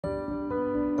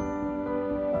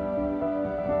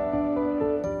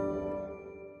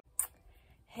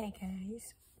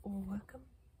guys, welcome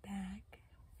back.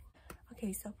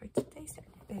 Okay, so for today's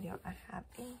video I have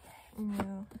a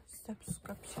new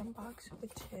subscription box,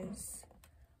 which is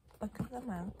Book of the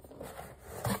Month.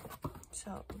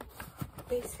 So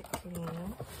basically,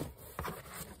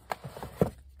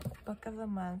 Book of the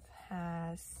Month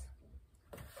has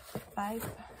five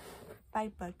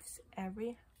books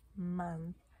every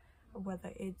month,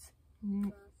 whether it's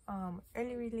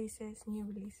early releases, new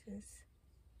releases,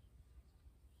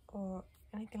 or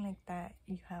anything like that.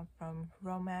 You have from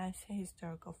romance,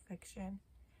 historical fiction,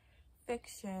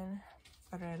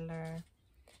 thriller.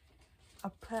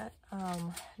 I'll put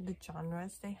the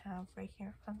genres they have right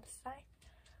here on the side.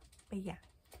 But yeah,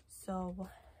 so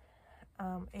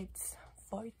it's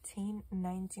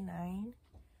 $14.99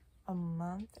 a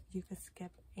month. You could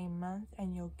skip a month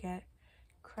and you'll get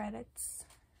credits.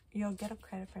 You'll get a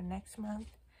credit for next month.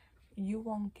 You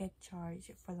won't get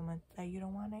charged for the month that you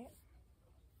don't want it.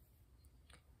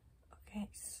 Okay,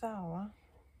 so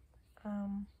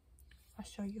I'll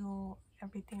show you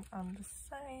everything on the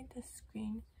side, the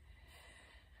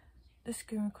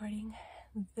screen recording.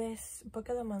 This Book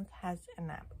of the Month has an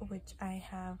app, which I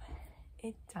have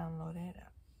it downloaded.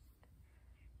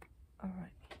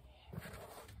 Alright,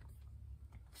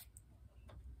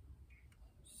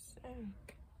 so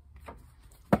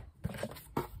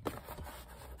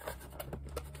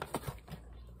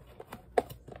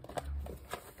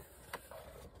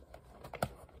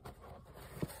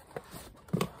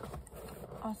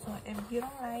also, if you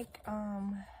don't like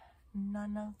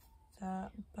none of the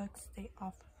books they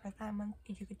offer for that month,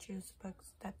 you could choose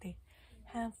books that they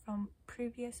have from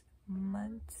previous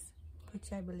months,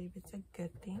 which I believe is a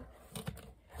good thing.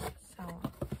 So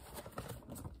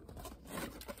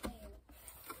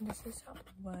this is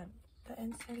what the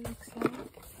inside looks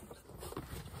like.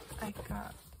 I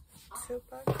got 2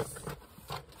 books.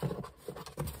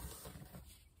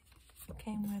 It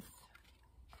came with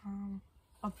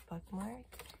a bookmark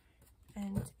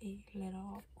and a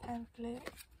little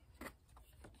pamphlet.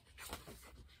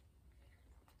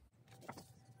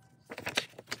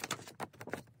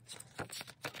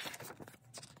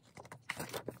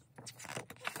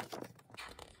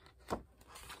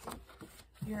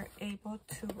 You're able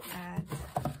to add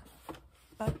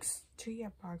books to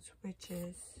your box, which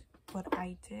is what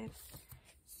I did.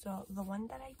 So the one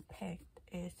that I picked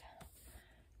is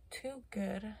Too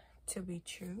Good to Be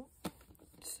True.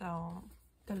 So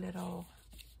the little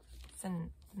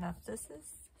synopsis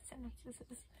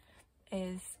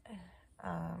is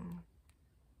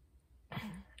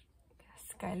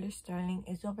Skylar Sterling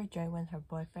is overjoyed when her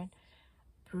boyfriend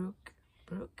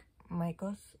Brooke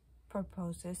Michaels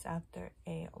proposes after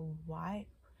a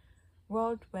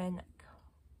whirlwind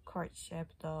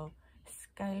courtship. Though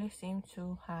Skylar seems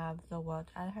to have the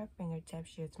world at her fingertips,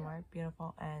 she is smart,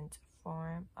 beautiful, and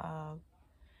form of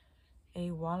a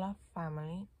Wolof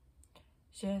family.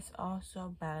 She is also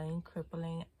battling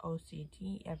crippling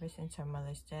OCD ever since her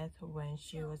mother's death when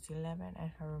she was 11,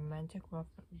 and her romantic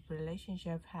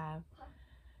relationship have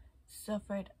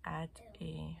suffered as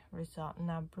a result.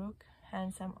 Now Brooke,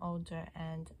 handsome, older,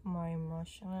 and more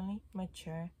emotionally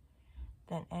mature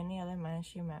than any other man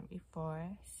she met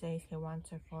before, says he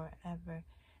wants her forever.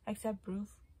 Except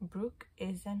Brooke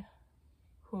isn't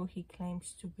who he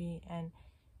claims to be, and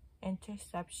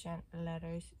interception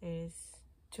letters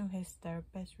to his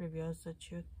therapist reveals the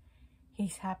truth.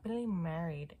 He's happily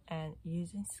married and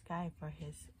using Sky for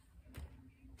his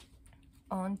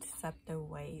own deceptive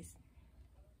ways.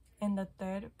 In the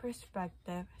third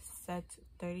perspective, set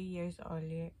 30 years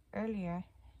earlier,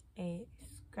 a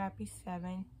scrappy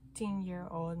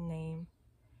 17-year-old named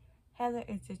Heather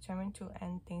is determined to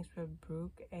end things with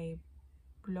Brooke, a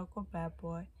local bad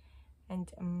boy,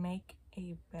 and make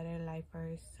a better life for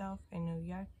herself in New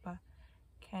York. But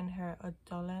can her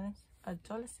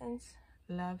adolescence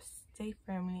love stay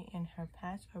firmly in her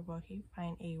past, or will he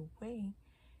find a way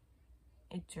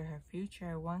into her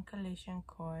future? One collision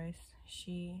course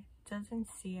she doesn't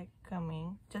see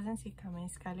coming,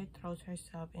 Skylar throws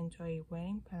herself into a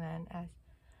wedding plan as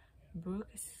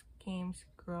Brooke's schemes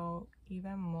grow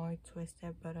even more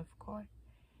twisted. But of course,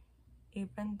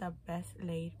 even the best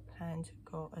laid plans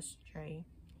go astray.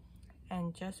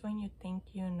 And just when you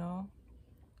think you know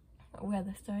where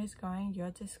the story is going,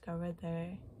 you'll discover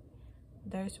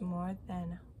there's more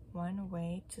than one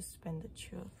way to spin the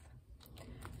truth.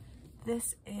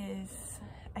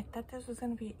 I thought this was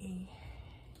gonna be a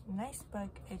nice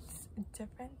book. It's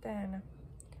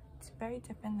very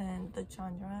different than the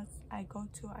genres I go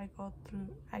to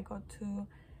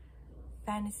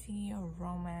fantasy or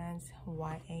romance,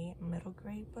 YA, middle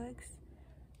grade books.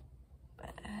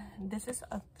 But this is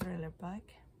a thriller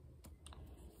book.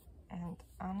 And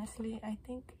honestly, I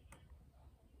think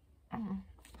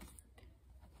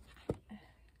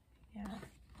yeah,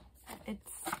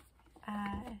 it's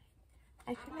I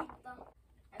feel like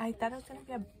I thought it was gonna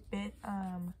be a bit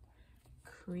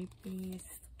creepy,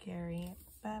 scary,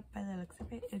 but by the looks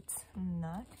of it, it's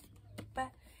not.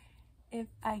 But if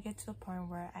I get to the point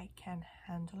where I can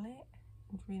handle it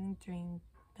reading during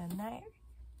the night,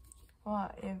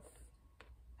 well, if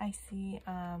I see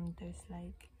there's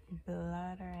like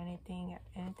blood or anything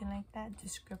like that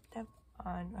descriptive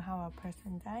on how a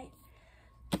person died,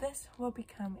 this will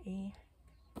become a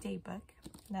day book,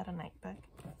 not a night book.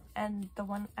 And the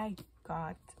one I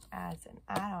got as an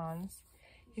add-ons,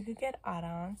 you could get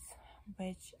add-ons,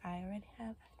 which I already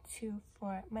have 2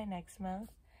 for my next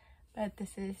month, but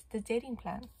this is the dating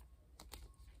plan.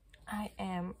 I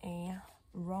am a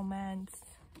romance,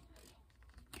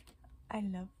 I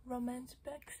love romance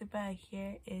books, but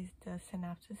here is the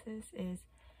synopsis is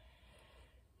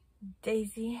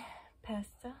Daisy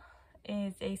Pesta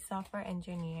is a software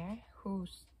engineer who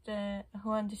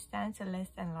understands the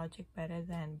list and logic better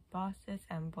than bosses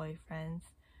and boyfriends.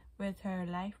 With her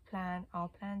life plan all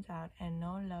planned out and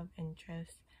no love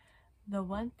interest, the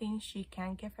one thing she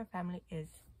can't give her family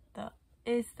is the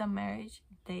marriage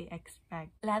they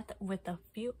expect. Left with a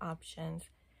few options,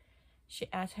 she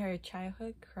asks her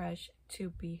childhood crush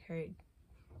to be her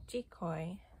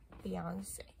decoy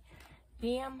fiance.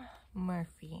 Liam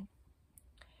Murphy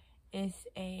is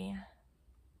a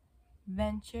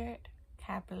venture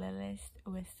capitalist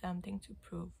with something to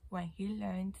prove. When he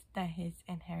learns that his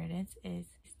inheritance is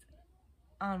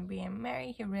on being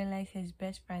married, he realizes his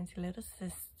best friend's little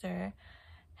sister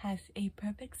has a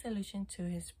perfect solution to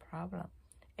his problem.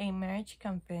 A marriage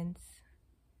convince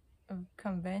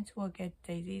will get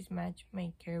Daisy's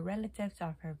matchmaker relatives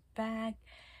off her back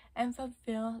and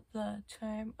fulfill the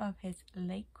term of his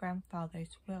late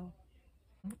grandfather's will.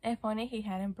 If only he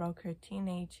hadn't broke her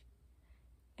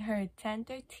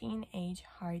tender teenage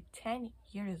heart 10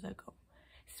 years ago.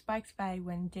 Sparks fly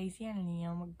when Daisy and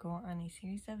Liam go on a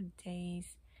series of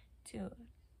days to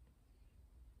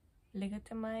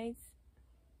legitimize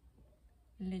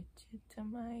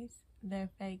their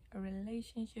fake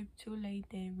relationship. Too late,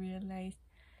 they realize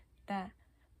that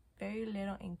very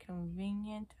little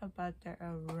inconvenient about their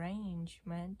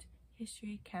arrangement.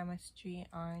 History, chemistry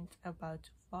aren't about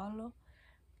to follow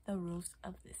the rules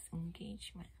of this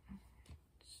engagement.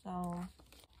 So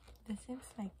this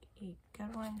seems like a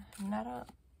good one. Not a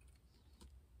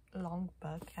long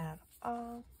book at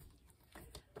all.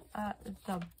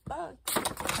 The books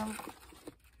come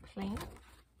plain.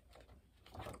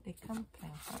 They come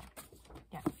plain, huh?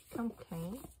 Yeah, come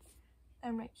plain.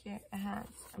 And right here it has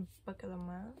a book of the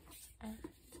month and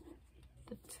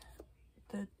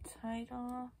the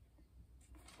title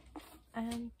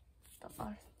and the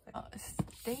author.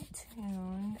 Stay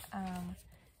tuned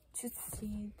to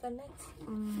see the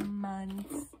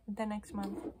next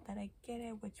month that I get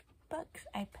it, which book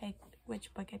I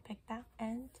picked out,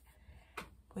 and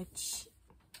which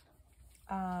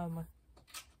add-ons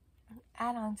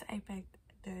I picked.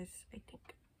 There's, I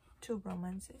think, 2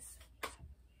 romances.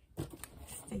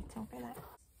 Stay tuned for that.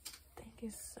 Thank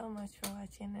you so much for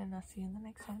watching, and I'll see you in the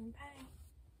next one. Bye.